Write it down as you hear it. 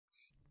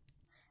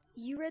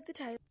you read the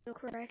title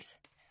correct.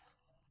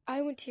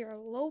 I went to your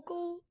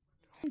local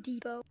Home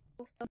Depot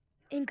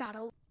and got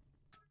a...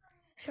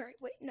 Sorry,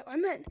 wait, no, I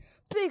meant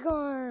big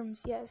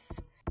arms, yes.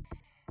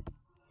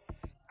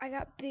 I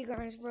got big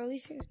arms, bro.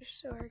 These things are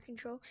so hard to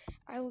control.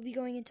 I will be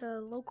going into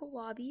local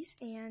lobbies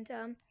and,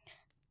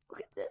 look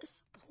at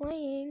this,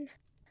 playing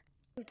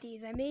with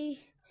these. I may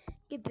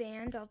get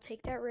banned. I'll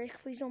take that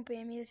risk. Please don't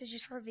ban me. This is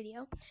just for a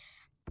video.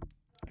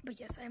 But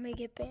yes, I may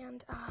get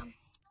banned.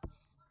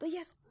 But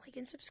yes, like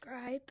and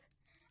subscribe.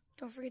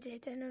 Don't forget to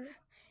hit that note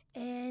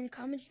and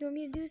comment if you want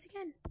me to do this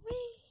again.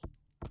 Whee!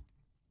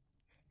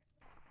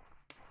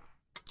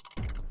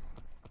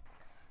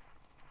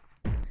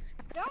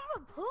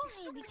 Don't pull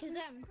me because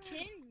I'm 10.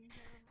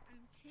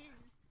 I'm 10.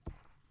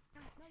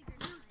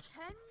 You're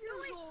 10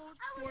 years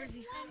old, and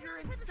you're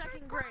in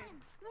second grade.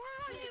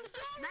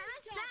 That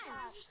makes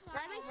sense.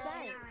 That makes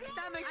sense.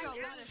 That makes a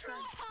lot of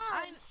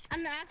sense.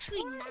 I'm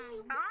actually 9.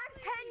 I'm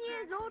 10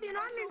 years old and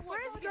I'm in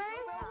first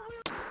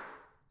grade.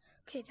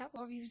 Okay, that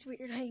lobby was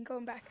weird. I ain't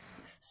going back.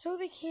 So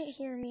they can't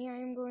hear me. I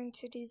am going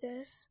to do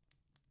this.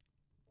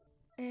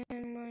 And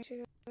I'm going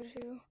to go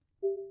to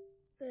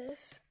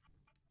this.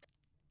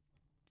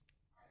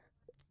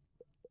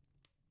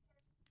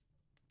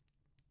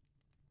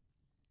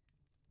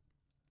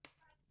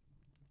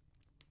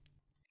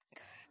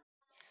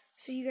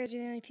 So you guys are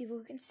the only people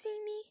who can see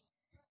me.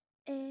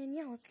 And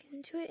yeah, let's get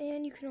into it.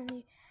 And you can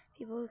only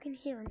people who can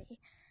hear me.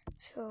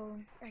 So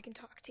I can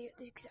talk to you at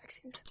the exact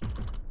same time.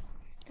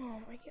 Oh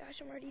my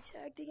gosh, I'm already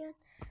tagged again.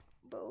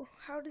 Bro,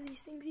 how do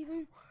these things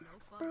even...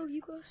 Bro,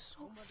 you go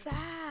so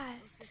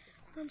fast.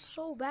 I'm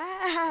so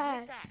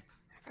bad.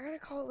 I gotta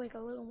call it like a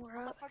little more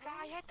up.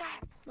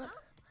 Look.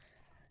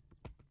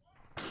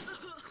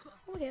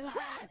 Look at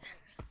that.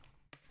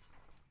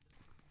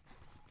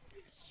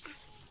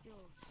 Yo,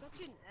 such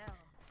an L.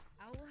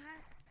 Owl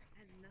hat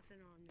had nothing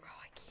on there. Bro,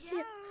 I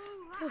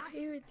can't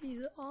play with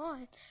these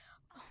on.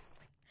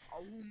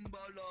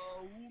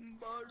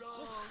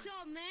 What's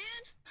up,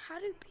 man? How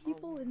do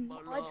people with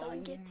mods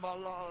on get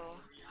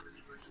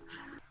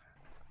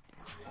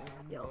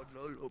Yo.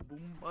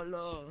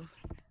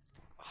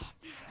 Oh,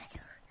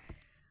 brother.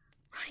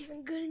 Not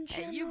even good in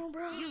general,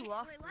 bro. You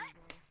lost. Wait, what?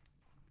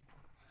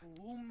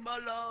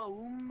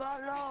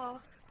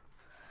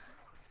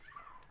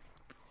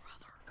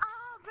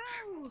 Oh,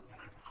 bro.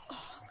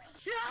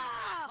 Yeah!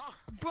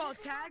 Bro,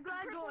 tag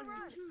lag going.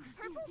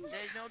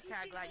 There's no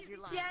tag lag. You're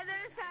lying. Yeah,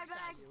 there's tag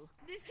lag.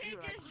 This kid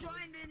just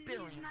joined and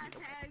he's not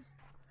tagged.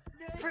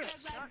 There's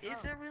tag lag.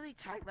 Is there really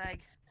tag lag?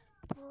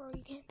 Bro,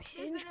 you can't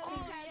There's pinch literally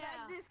me. tag lag.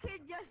 This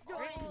kid just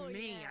joined.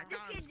 Me, I This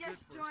thought it kid was good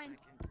just for a joined.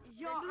 second.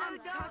 Yo, Blue, I'm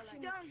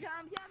don't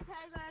jump. You have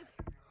tag lag.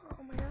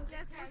 Oh my god. You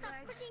have tag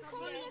lag. Freaking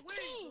calling a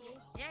kid.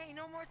 Yeah, ain't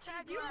no more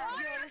tag You lag.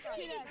 are a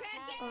kid,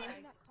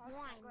 Alright.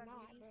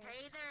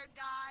 Hey there,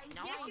 guys.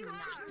 No, Yes, you I'm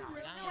are.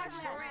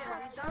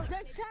 not.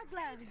 There's tag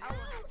lag.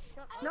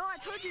 No, I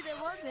told you there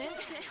wasn't.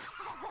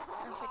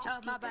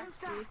 My bad.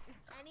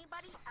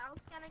 Anybody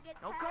else gonna get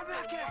No, tagged? come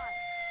back here.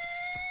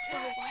 Bro,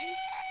 why?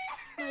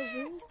 My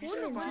wings You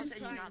should have didn't. said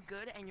you're not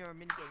good and your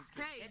minigame's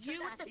good. Hey, Get your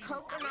you with ass the in.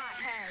 coconut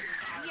head.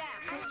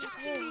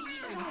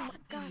 Oh my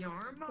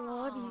god.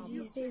 Lobbies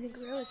these days in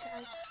Gorilla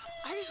Tag.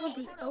 I just want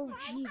the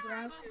OG,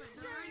 bro.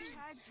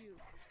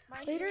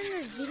 Later in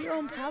this video,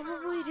 I'm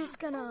probably just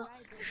gonna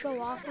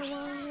show off my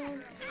long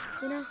hand,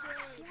 you know?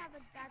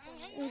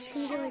 I'm just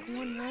gonna get like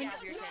one run.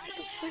 What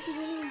the frick is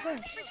even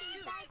playing?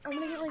 I'm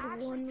gonna get like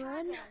one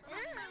run.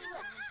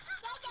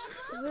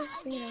 This,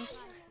 you know.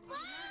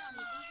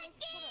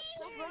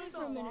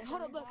 For a minute.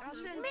 Hold up, look. I'll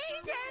send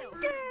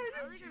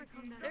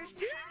There's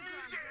two.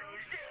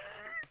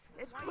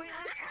 It's pointless.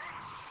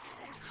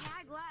 There's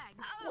tag lag.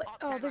 What?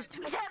 Oh, there's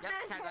tag. Yep,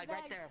 tag lag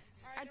right there.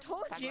 I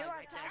told Tag you. lag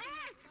right there.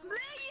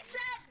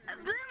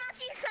 Blue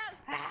monkey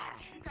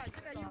sucks.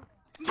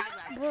 Tag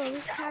lag. Bro,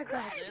 this tag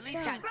lag Literally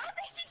sucks. tag Bro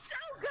thinks he's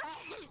so good.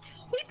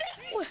 He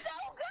thinks he's so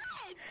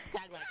good.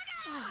 Tag lag.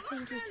 Oh,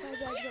 thank you. Tag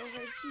lag's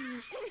over.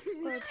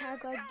 Gee. Bro, tag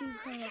lag do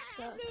kind of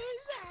suck.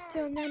 So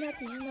then at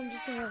the end, I'm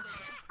just gonna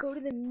go to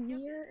the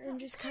mirror and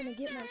just kind of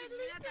get my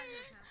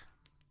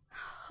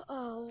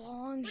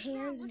long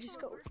hands and just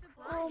go.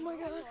 Oh my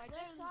god.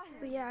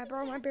 But yeah,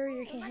 bro, my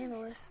barrier can't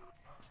handle this.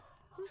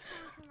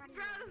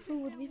 Who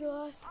would be the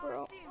last?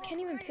 Bro,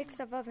 can't even pick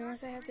stuff up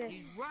unless I have to.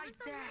 He's right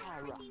there.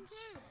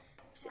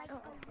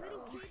 Oh, bro,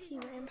 he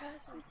ran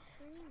past me.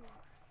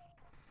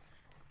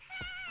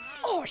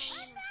 Oh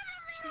shit.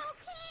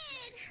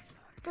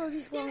 Bro,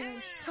 these long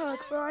ones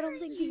suck, bro. I don't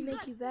think these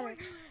make you better.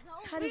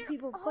 How do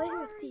people play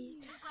with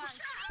these?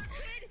 Shut up,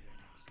 kid.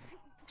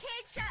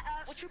 Kid, shut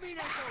up. What you mean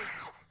that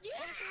goes?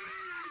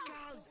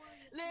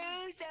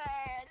 Loser.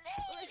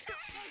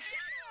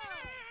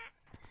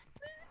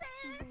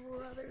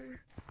 Brother.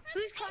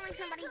 Who's calling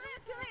somebody? Come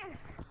here.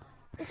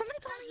 Is somebody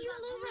calling you a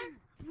loser?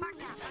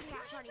 Party hat.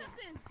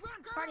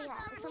 Party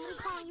hat. Is somebody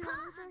calling you a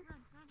loser?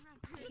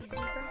 Easy,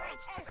 bro.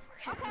 Okay,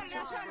 I'm so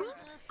sorry.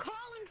 Who's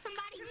calling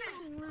somebody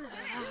fucking loser?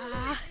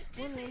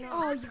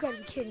 Oh, you gotta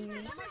be kidding me.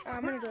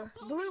 I'm gonna go.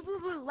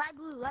 Blue, light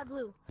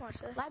blue. Watch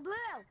this. Light blue.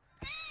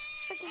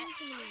 Freaking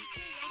listen to me.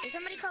 Is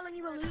somebody calling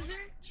you a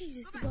loser?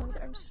 Jesus, these long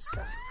arms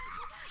suck.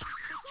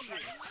 You're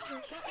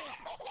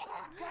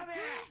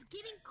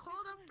getting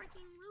called a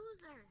freaking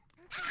loser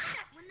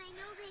when they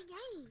know they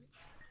ain't.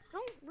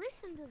 Don't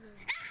listen to them.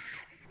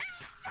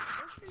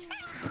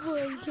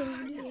 Boy, you can't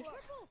even do this.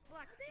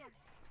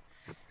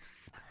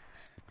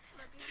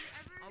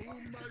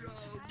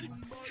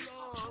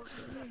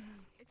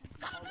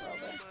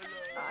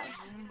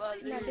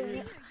 Not doing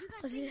it.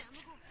 Let's do this.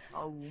 I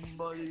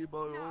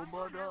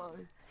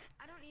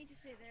don't need to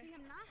sit there.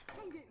 I'm not.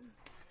 I'm getting.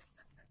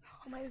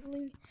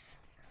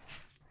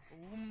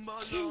 Oh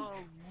my god.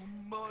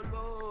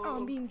 Oh,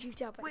 I'm being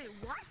juked out by. Wait,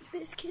 what?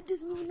 This kid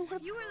doesn't even know how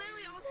to. You were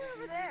literally all the way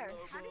over there.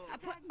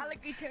 I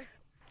like you too.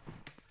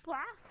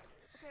 Black?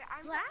 Okay,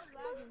 I'm Black?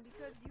 lagging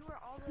because you were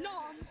all the way. No,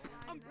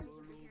 I'm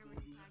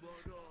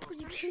But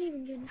you can't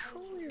even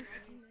control your.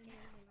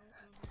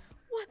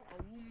 What?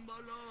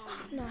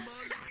 No.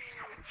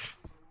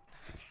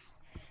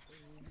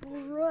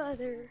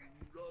 Brother.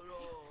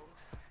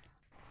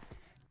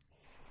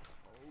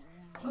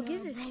 I'll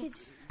give his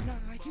kids. No,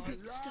 I keep it.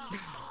 Stop.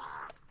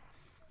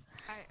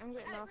 Alright, I'm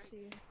getting off to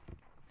you.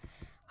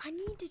 I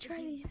need to try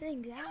these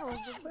things out.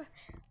 But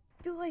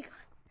I feel like.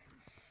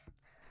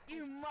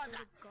 You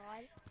mother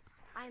God.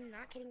 I'm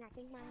not kidding. I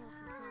think my house is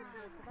kind of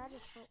good because I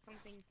just felt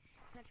something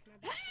touch my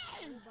back. My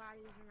whole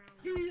body was around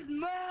me. He's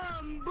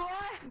mom,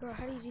 boy! Bro,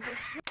 how do you do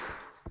this?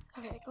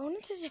 Okay, going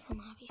into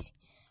different lobbies.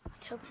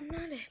 Let's hope I'm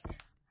not it.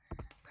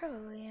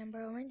 Probably am,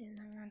 bro. I didn't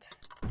know that.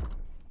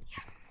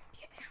 Yeah,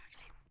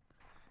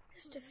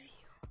 just a few.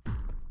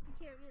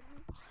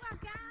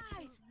 Stop,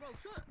 guys! Bro,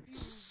 shut up.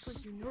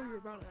 Because you know you're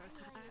about to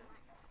attack.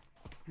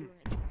 Doing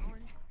a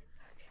challenge.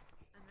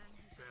 And then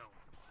he failed.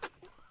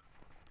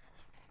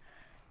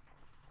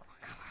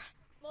 Come on.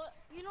 Well,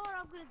 you know what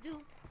I'm gonna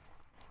do?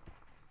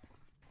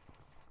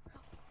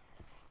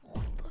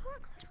 What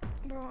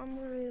the? Bro, I'm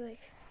literally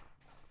like.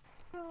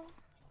 Bro.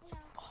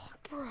 Oh,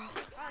 bro.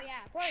 Oh,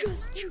 yeah.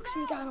 Just jukes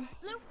me, got him.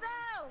 Luke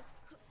fell!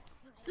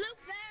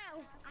 Luke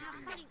fell!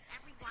 I'm fighting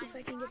everyone. See if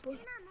I can get both.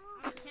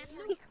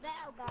 Luke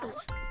fell, guys.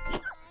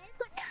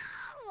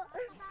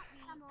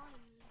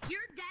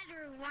 You're dead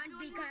or one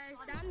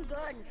because I'm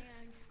good.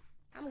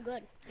 I'm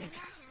good.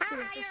 Let's do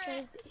this. Let's try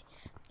this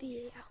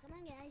BA out. Come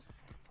on, guys.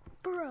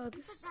 Bro,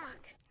 this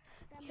suck.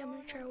 Yeah, I'm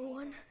gonna try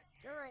one.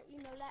 Alright, you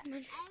know that. I'm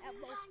gonna just.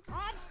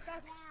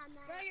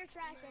 Bro, you're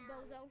trash,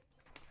 bozo.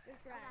 You're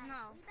trash.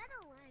 No.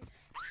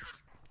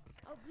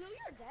 Oh, Blue,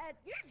 you're dead.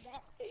 You're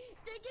dead.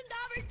 Chicken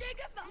number,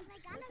 chicken bomb.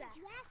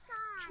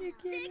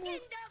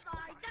 Chicken.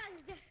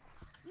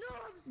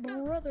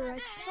 No, Brother, I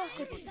suck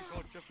with you.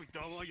 Oh, Jeffrey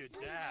Dahmer, your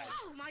dad.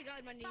 Oh my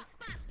god, my knee.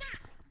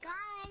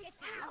 Guys,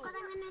 that's what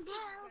I'm gonna do.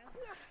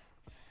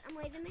 I'm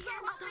waving again. No,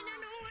 what do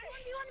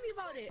you want me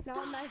about it? No,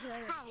 I'm not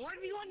sure. Huh, what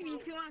do you want me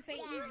if you want to say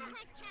easy?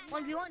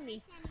 What do you want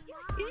me?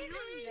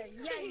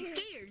 Yeah, you're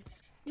scared.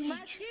 You're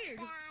not scared.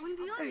 What do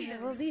you want me Okay,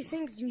 well, these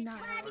things do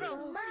not work.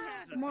 Bro,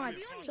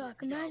 Mods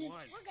suck. Imagine.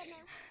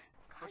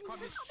 Let's call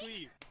this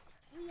tree.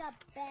 We are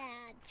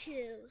bad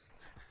too.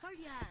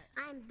 Party hat.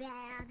 I'm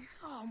bad.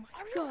 Oh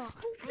my god.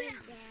 I'm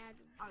bad.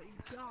 Oh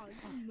god,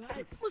 I'm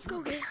mad. Let's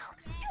go get.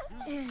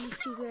 And he's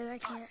too good. I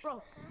can't.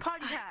 Bro,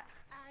 party hat.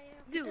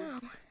 Dude. No.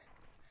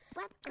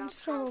 I'm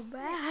so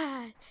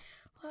bad.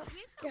 Well,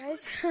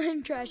 guys,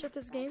 I'm trash at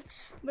this game,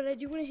 but I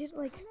do want to hit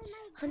like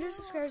 100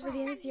 subscribers by the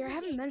end of this year. I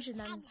haven't mentioned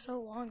that in so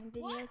long in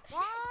videos.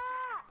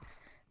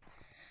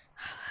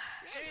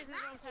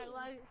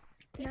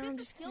 Now I'm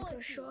just gonna go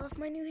show off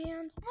my new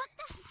hands. What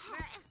the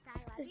heck is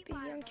that? This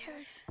baby on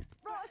cash.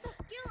 Bro, it's a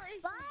skill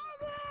issue.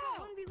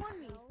 1v1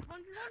 me.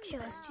 1v1 Okay,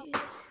 let's do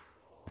this.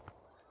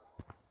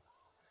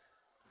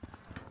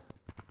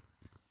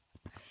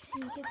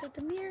 Can you get at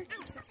the mirror?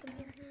 Get at the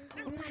mirror.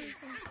 I'm not sure.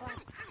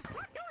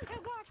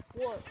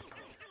 What?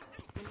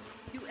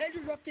 You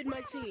interrupted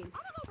my scene.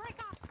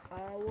 I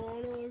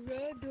want a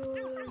red door.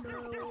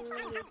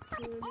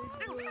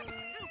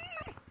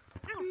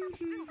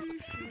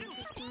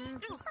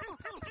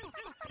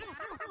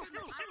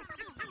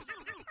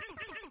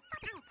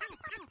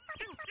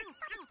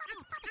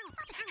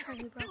 Try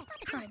me, bro.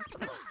 Try me.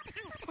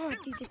 Oh,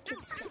 dude, this kid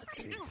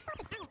sucks.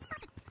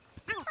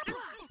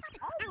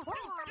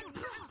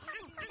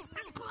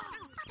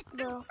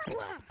 Bro,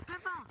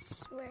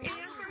 swear. I'm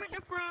coming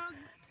to frog.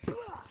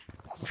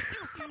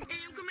 I'm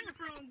coming to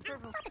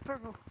frog.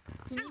 Purple.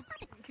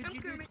 Could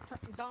you do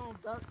Donald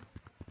Duck?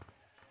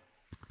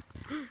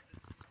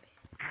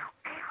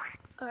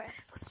 Alright,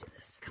 let's do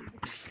this.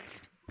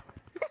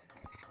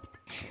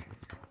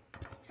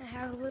 I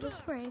have a little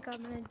prank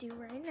I'm gonna do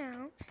right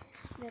now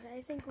that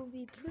I think will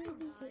be pretty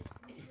good.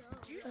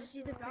 Let's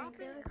do the prank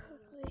really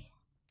quickly.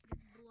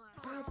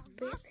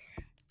 Boom.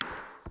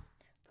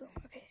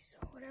 Okay, so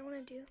what I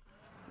want to do.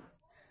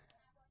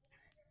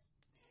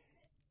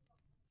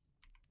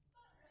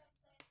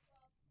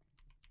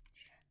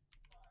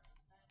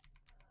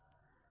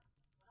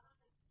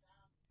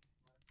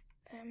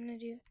 I'm gonna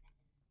do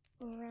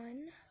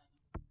run.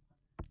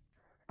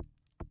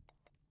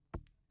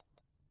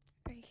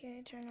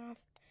 Okay, turn off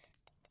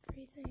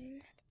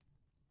everything.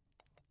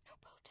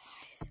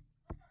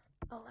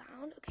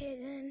 around. Okay,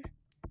 then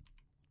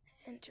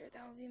enter.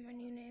 That will be my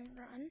new name.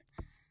 Run.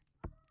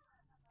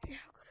 Now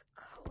go to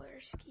color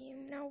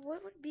scheme. Now,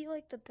 what would be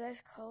like the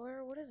best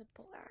color? What is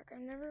black?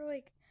 I've never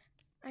like.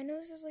 I know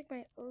this is like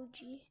my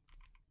OG.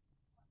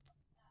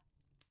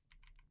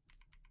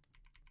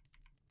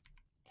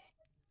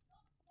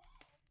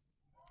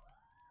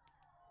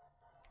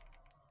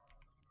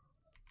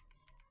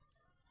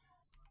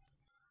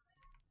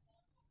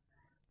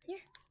 Here,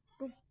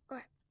 boom.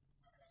 Alright,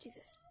 let's do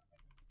this.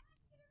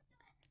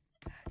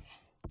 Okay.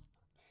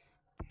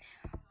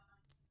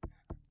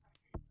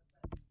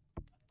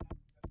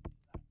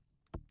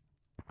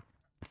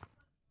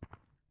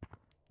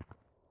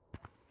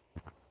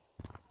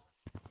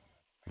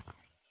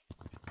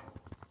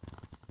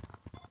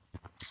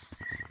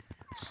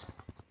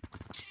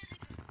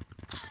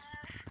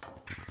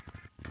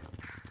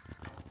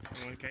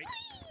 You want a cake?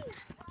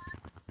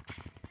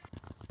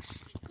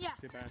 Yeah.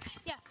 Too bad.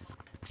 Yeah.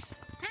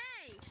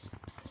 Hey!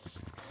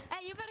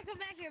 Hey, you better come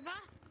back here, bud.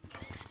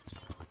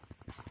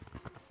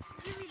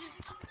 Give me the...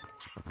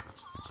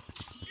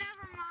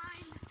 Never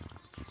mind.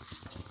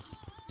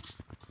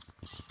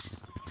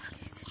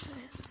 Okay, this way,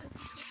 this way,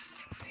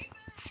 this way.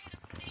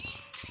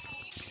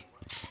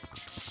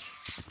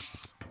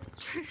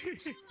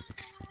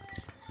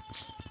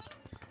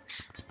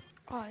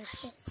 Oh, this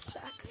thing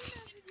sucks.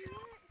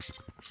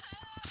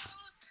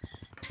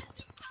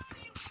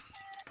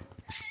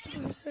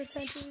 I'm so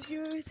tempted to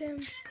do it with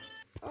him.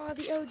 Oh,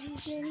 the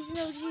OG's man, he's an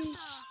OG.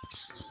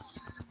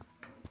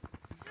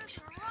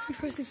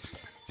 Frozen.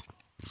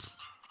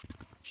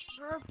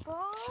 Purple!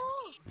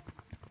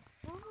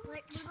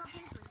 Wait, what about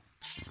this?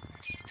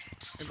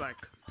 Hey, Black,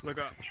 look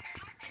up.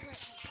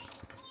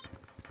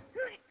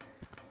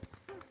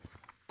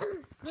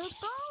 Purple!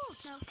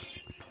 No.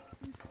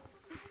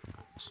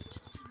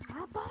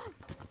 Purple!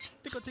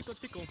 Tickle, tickle,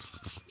 tickle.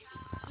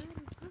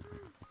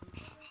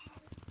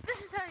 This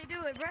is how you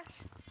do it, bruh.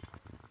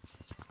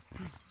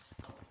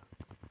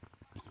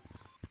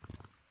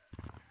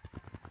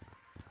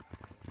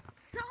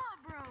 Stop,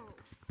 bro!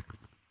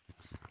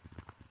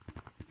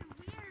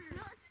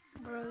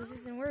 Bro, this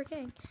isn't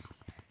working.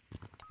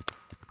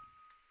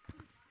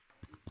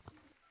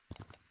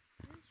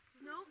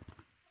 Nope.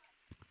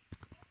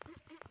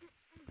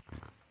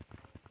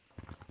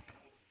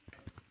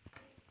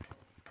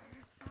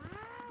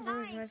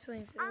 Where's my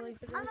swing for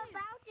the for I'm this?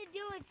 about to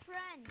do a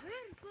trend.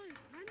 Good, please.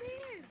 I'm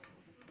here.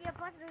 Yeah,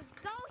 but there's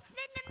ghosts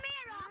in the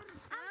mirror.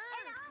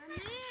 I'm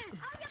here.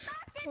 I'm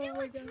about to Oh do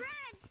my a God.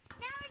 trend.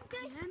 Now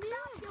just I'm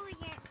stop doing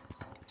it.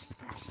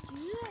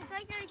 Yeah.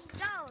 Like there's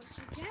ghosts.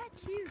 I got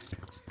you.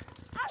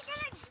 I'm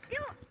gonna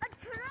do a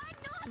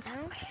trend on the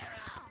No.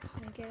 mirror.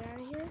 Can I get out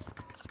of here?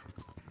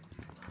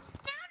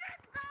 Now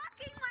they're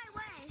blocking my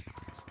way.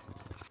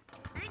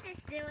 Let me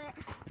just do it.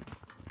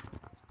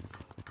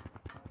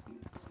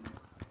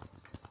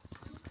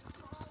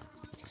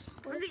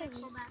 What if I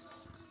Go back.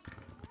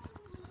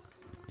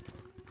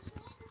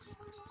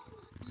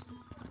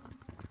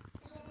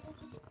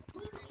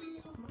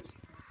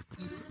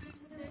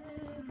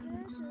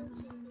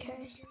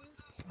 Okay.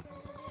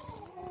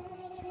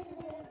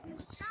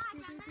 I'm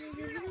gonna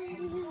do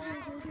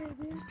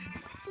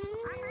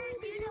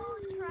the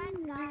old trend,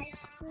 guys.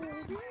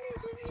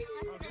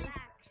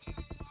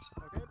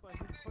 Okay, but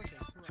who's pushing?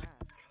 Who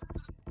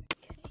asked?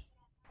 Okay.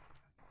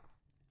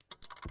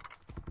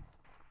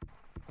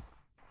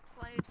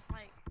 Play just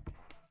like,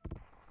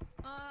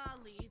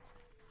 leave.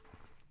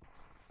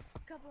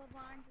 Couple of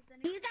lines and then.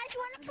 Do you guys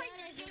want to play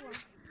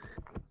minigames?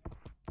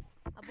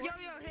 Yo,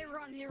 hey,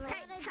 Ron, Hey,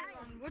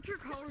 What's your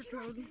color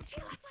code?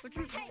 What's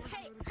your color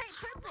hey, code?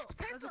 purple,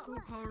 That's a cool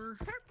color.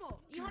 purple.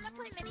 You want to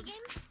play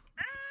minigames?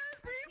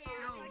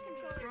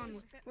 No,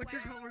 Ron, what's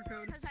your color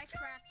code? Because I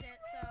cracked it,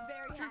 so.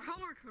 What's your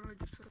color code?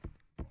 I just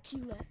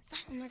said.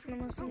 I'm not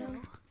gonna listen now.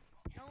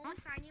 No one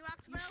shiny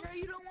rocks, bro.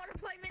 you don't want to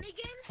play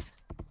minigames?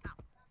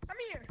 Come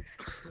here.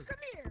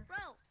 Come here.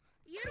 Bro,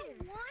 you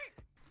don't want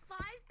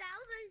 5,000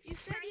 You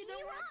said you shiny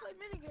don't want to rocks. play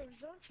minigames,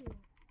 don't you?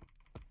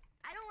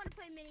 I don't want to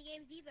play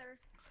minigames either.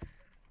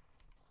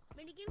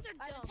 Minigames are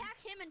I'd dumb. attack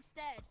him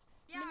instead.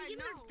 Yeah, I Minigames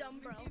know. are dumb,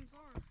 bro. Minigames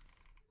are.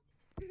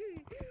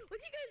 What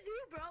you gonna do,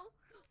 bro?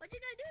 What you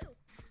gonna do?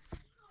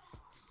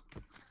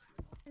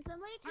 And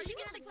somebody Are you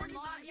gonna play the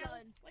mod bot, yo?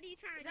 gun. What are you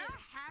trying Is to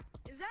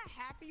do? is that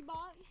Happy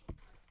Bot?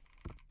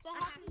 A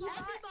happy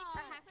bot.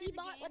 A happy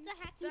bot? What's a Is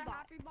happy that bot?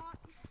 Happy Bot?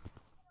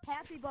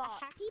 Happy bot.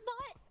 Happy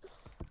bot?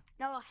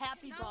 No, a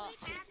happy No, bot.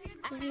 it's happy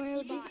This is my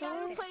OG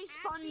color. He plays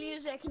fun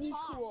music and he's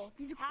cool.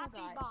 He's a cool Happy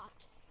guy. Bot.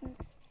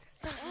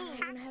 I'm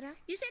gonna head out.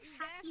 You said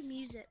happy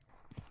music.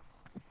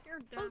 You're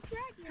deaf.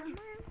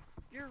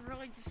 You're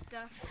really just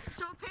deaf.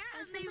 So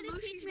apparently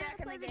Lucy's back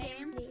in the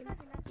game.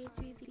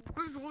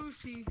 Where's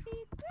Lucy?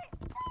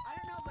 I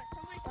don't know, but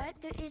somebody said. What?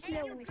 There is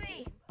no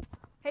Lucy.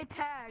 Hey,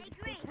 Tag.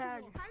 Hey,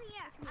 Tag. Come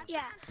here.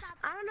 Yeah,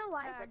 I don't know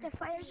why, but the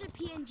fire's a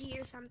PNG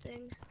or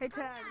something. Hey,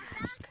 Tag.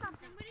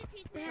 Somebody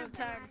teach me Hey,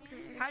 Tag.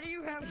 How do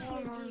you have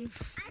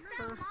hormones? I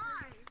found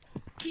Mars.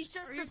 He's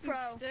just Are you a using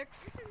pro. sticks?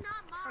 This is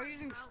not Mars. Are you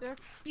using bro.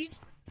 sticks?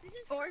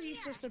 Or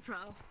he's just a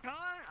pro.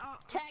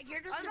 Tag,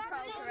 you're just a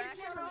pro, correct?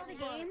 The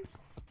game?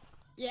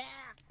 Yeah.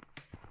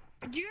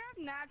 Do you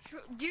have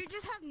natural? Do you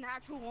just have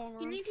natural long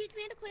Can run? you teach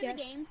me how to play Yes.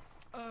 the game?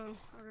 Oh,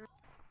 alright.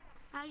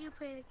 How do you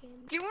play the game?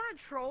 Do you want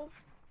to troll?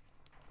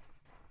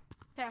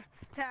 Yeah,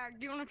 Tag,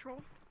 do you want to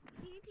troll?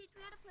 Can you teach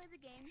me how to play the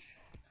game?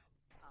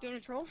 Do you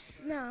want to troll?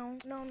 No,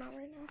 not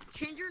right now.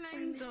 Change your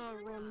name to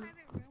Run.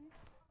 Private room.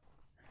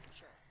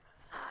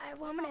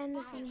 Well, I'm gonna end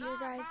this one here,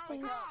 guys.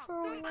 Thanks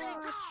for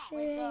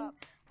watching.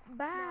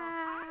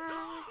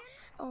 Bye.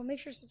 Oh, make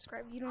sure to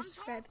subscribe. If you don't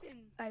subscribe,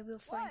 I will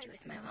find you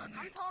with my long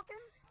arms.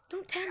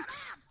 Don't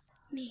tempt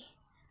me.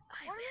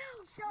 I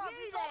will.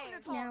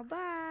 Shut up. Now,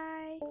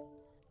 bye.